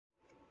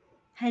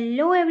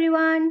Hello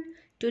everyone.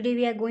 Today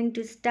we are going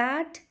to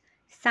start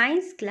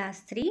Science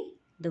Class 3,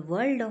 The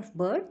World of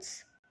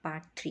Birds,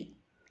 Part 3.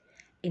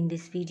 In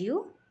this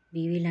video,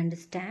 we will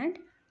understand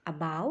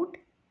about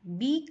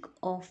beak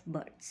of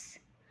birds.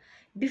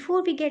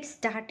 Before we get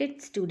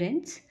started,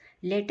 students,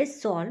 let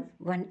us solve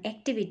one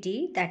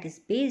activity that is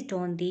based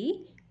on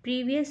the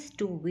previous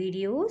two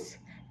videos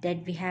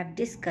that we have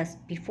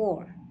discussed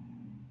before.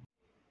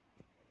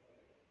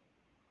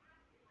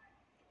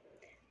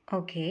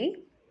 Okay.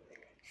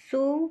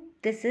 So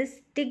this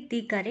is tick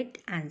the correct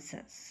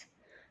answers.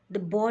 The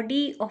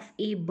body of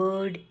a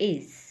bird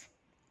is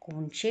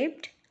cone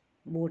shaped,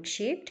 boat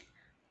shaped,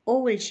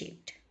 oval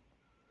shaped.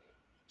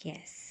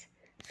 Yes,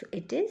 so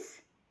it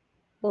is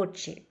boat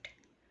shaped.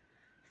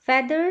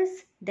 Feathers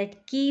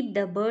that keep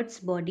the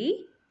bird's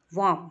body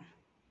warm.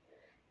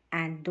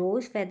 And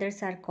those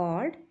feathers are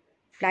called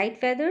flight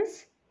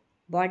feathers,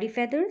 body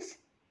feathers,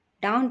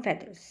 down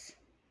feathers.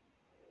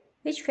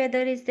 Which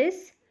feather is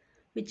this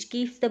which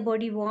keeps the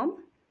body warm?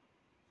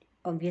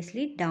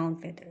 Obviously down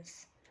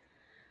feathers.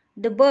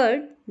 The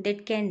bird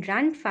that can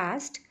run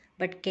fast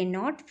but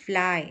cannot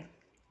fly.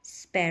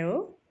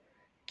 Sparrow,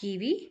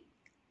 kiwi,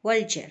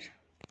 vulture.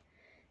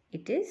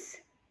 It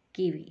is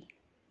kiwi.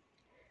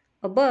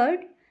 A bird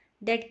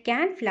that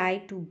can fly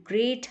to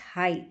great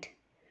height.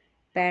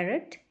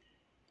 Parrot,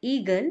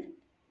 eagle,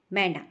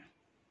 manna.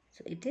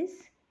 So it is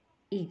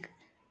eagle.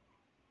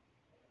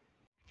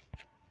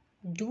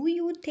 Do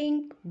you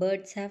think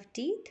birds have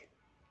teeth?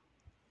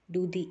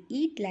 Do they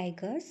eat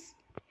like us?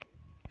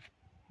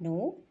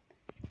 No.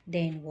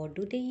 Then what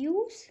do they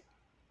use?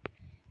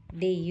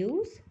 They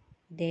use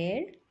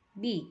their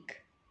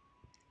beak.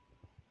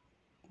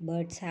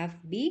 Birds have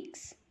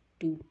beaks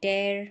to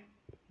tear,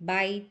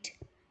 bite,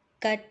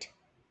 cut,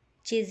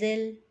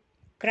 chisel,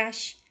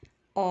 crush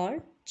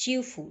or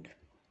chew food.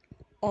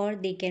 Or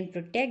they can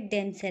protect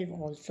themselves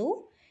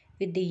also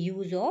with the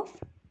use of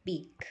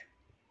beak.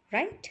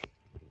 Right?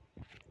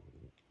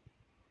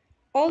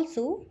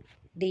 Also,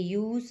 they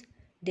use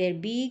their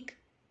beak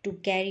to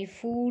carry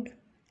food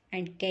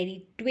and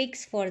carry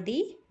twigs for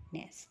the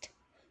nest.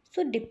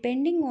 So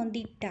depending on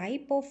the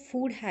type of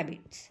food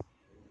habits,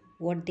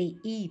 what they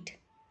eat,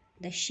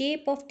 the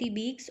shape of the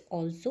beaks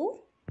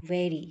also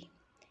vary.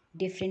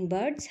 Different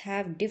birds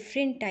have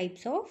different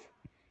types of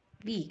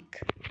beak.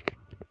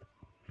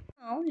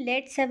 Now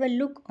let's have a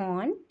look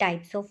on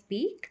types of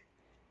beak.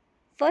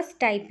 First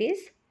type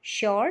is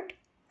short,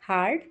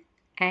 hard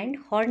and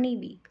horny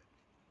beak.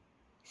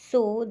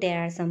 So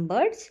there are some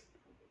birds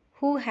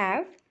who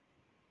have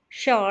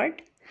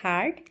short,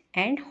 hard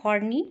and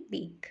horny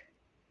beak.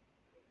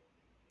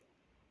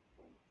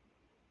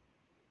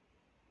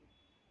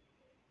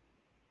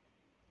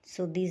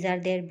 So these are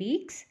their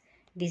beaks.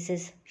 This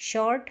is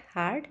short,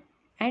 hard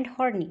and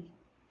horny.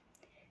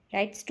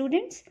 Right,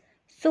 students?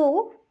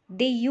 So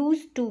they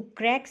use to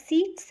crack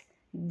seeds,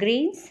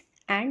 grains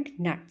and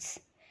nuts.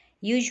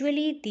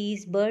 Usually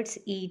these birds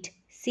eat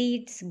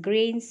seeds,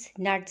 grains,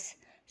 nuts.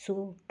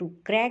 So to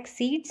crack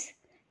seeds,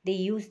 they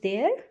use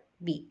their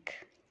beak.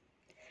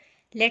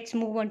 Let's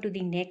move on to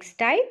the next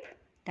type,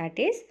 that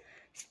is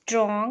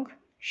strong,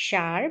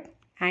 sharp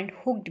and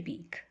hooked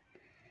beak.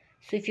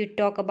 So if you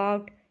talk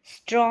about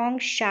strong,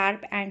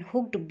 sharp and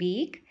hooked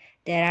beak,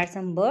 there are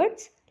some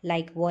birds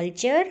like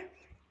vulture,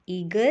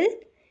 eagle,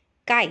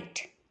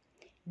 kite.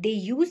 They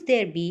use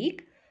their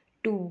beak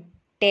to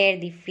tear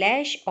the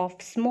flesh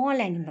of small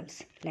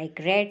animals like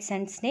rats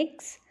and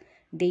snakes.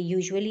 They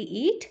usually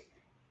eat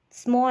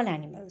small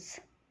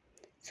animals.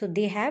 So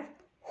they have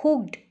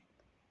hooked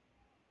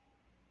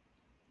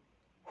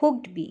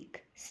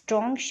beak,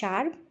 strong,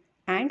 sharp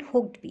and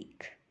hooked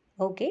beak.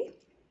 Okay.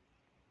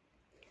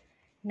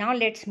 Now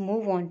let's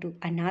move on to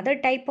another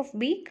type of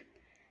beak,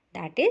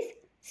 that is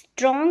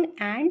strong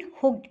and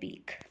hooked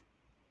beak.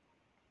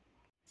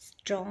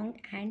 Strong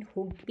and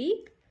hooked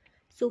beak.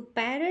 So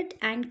parrot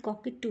and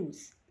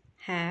cockatoos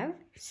have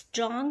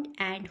strong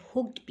and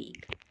hooked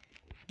beak.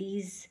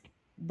 These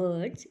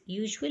birds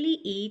usually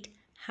eat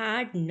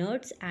hard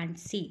nuts and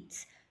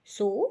seeds.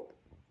 So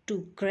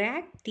to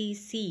crack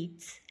these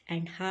seeds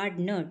and hard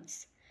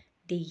nuts,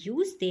 they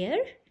use their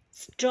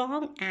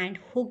strong and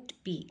hooked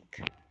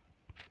beak.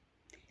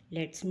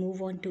 Let's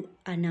move on to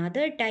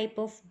another type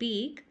of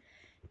beak,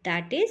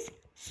 that is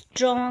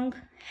strong,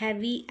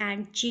 heavy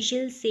and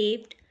chisel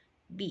shaped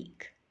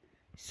beak.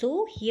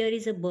 So here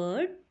is a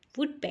bird,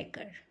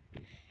 woodpecker.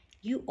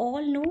 You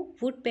all know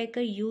woodpecker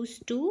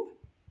used to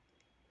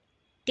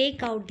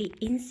take out the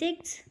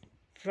insects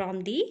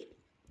from the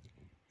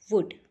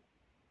wood.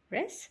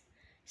 Yes?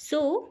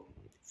 So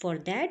for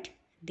that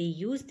they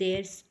use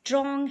their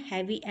strong,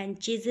 heavy and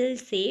chisel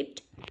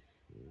shaped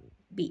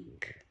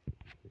beak.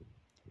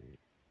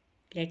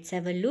 Let's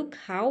have a look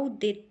how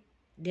they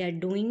are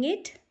doing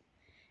it.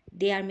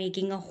 They are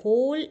making a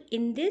hole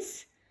in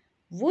this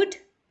wood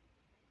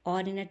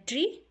or in a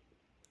tree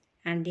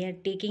and they are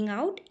taking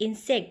out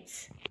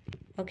insects.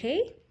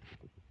 Okay.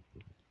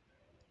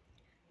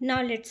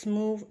 Now let's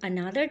move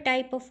another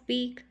type of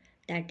beak,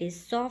 that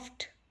is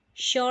soft,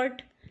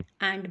 short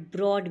and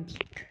broad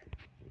beak.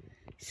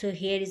 So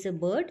here is a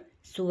bird,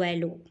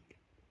 swallow.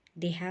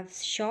 They have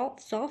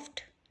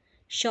soft,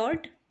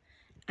 short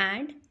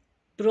and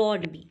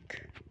broad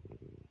beak.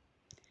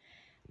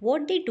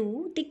 What they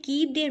do, they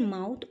keep their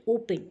mouth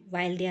open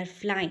while they are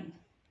flying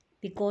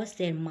because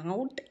their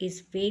mouth is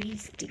very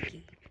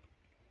sticky.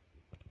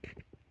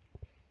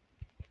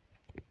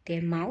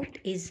 Their mouth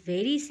is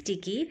very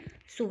sticky,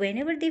 so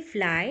whenever they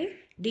fly,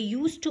 they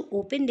used to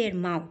open their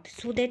mouth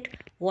so that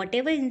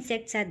whatever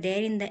insects are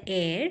there in the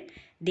air,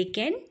 they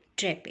can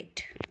trap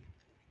it.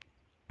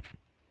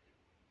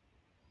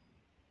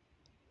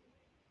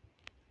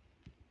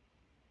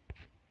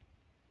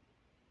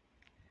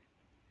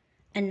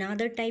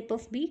 Another type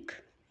of beak,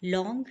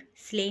 long,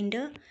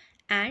 slender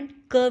and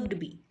curved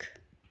beak.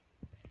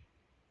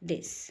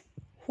 This,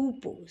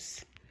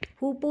 hoopoes.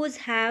 Hoopoes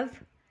have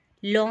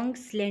long,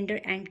 slender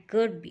and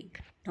curved beak.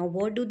 Now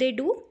what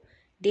do?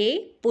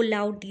 They pull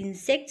out the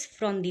insects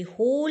from the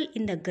hole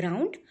in the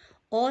ground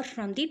or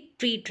from the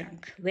tree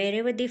trunk.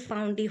 Wherever they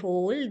found the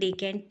hole, they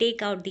can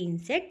take out the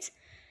insects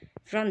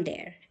from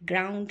there,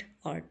 ground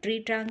or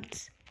tree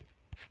trunks.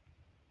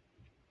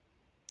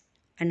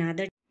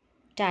 Another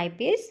type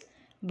is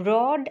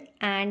broad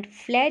and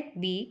flat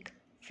beak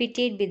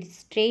fitted with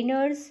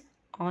strainers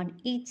on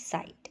each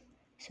side.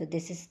 So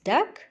this is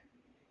duck,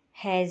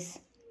 has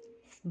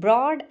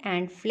broad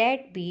and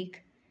flat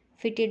beak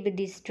fitted with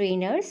the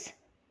strainers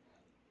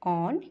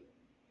on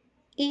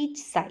each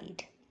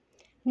side.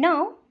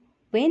 Now,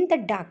 when the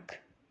duck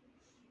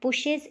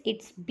pushes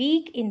its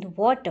beak in the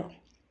water,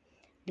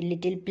 the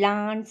little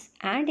plants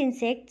and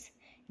insects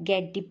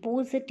get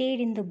deposited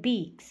in the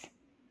beaks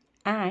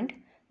and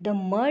the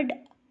mud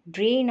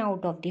drain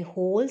out of the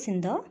holes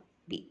in the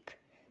beak.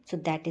 So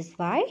that is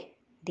why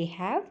they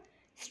have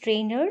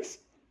strainers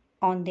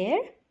on their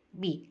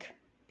beak,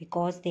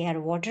 because they are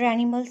water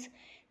animals.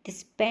 They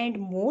spend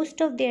most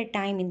of their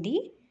time in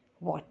the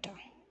water.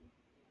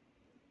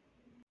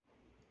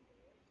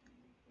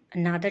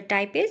 Another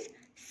type is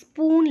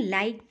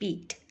spoon-like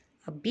beak,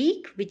 a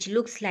beak which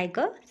looks like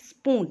a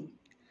spoon.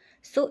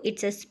 So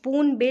it's a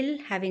spoon bill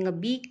having a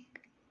beak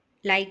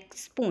like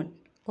spoon.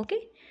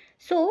 Okay.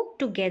 So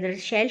together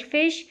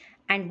shellfish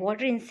and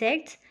water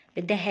insects,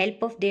 with the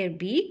help of their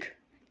beak,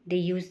 they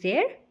use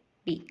their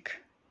beak.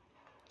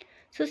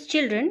 So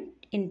children,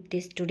 in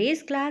this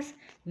today's class,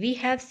 we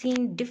have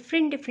seen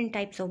different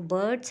types of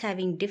birds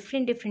having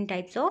different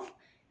types of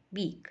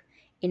beak.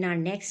 In our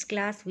next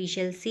class, we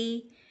shall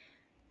see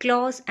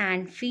claws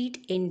and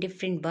feet in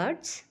different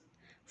birds.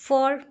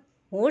 For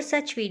more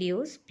such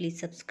videos, please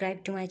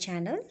subscribe to my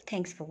channel.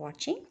 Thanks for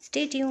watching.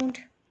 Stay tuned.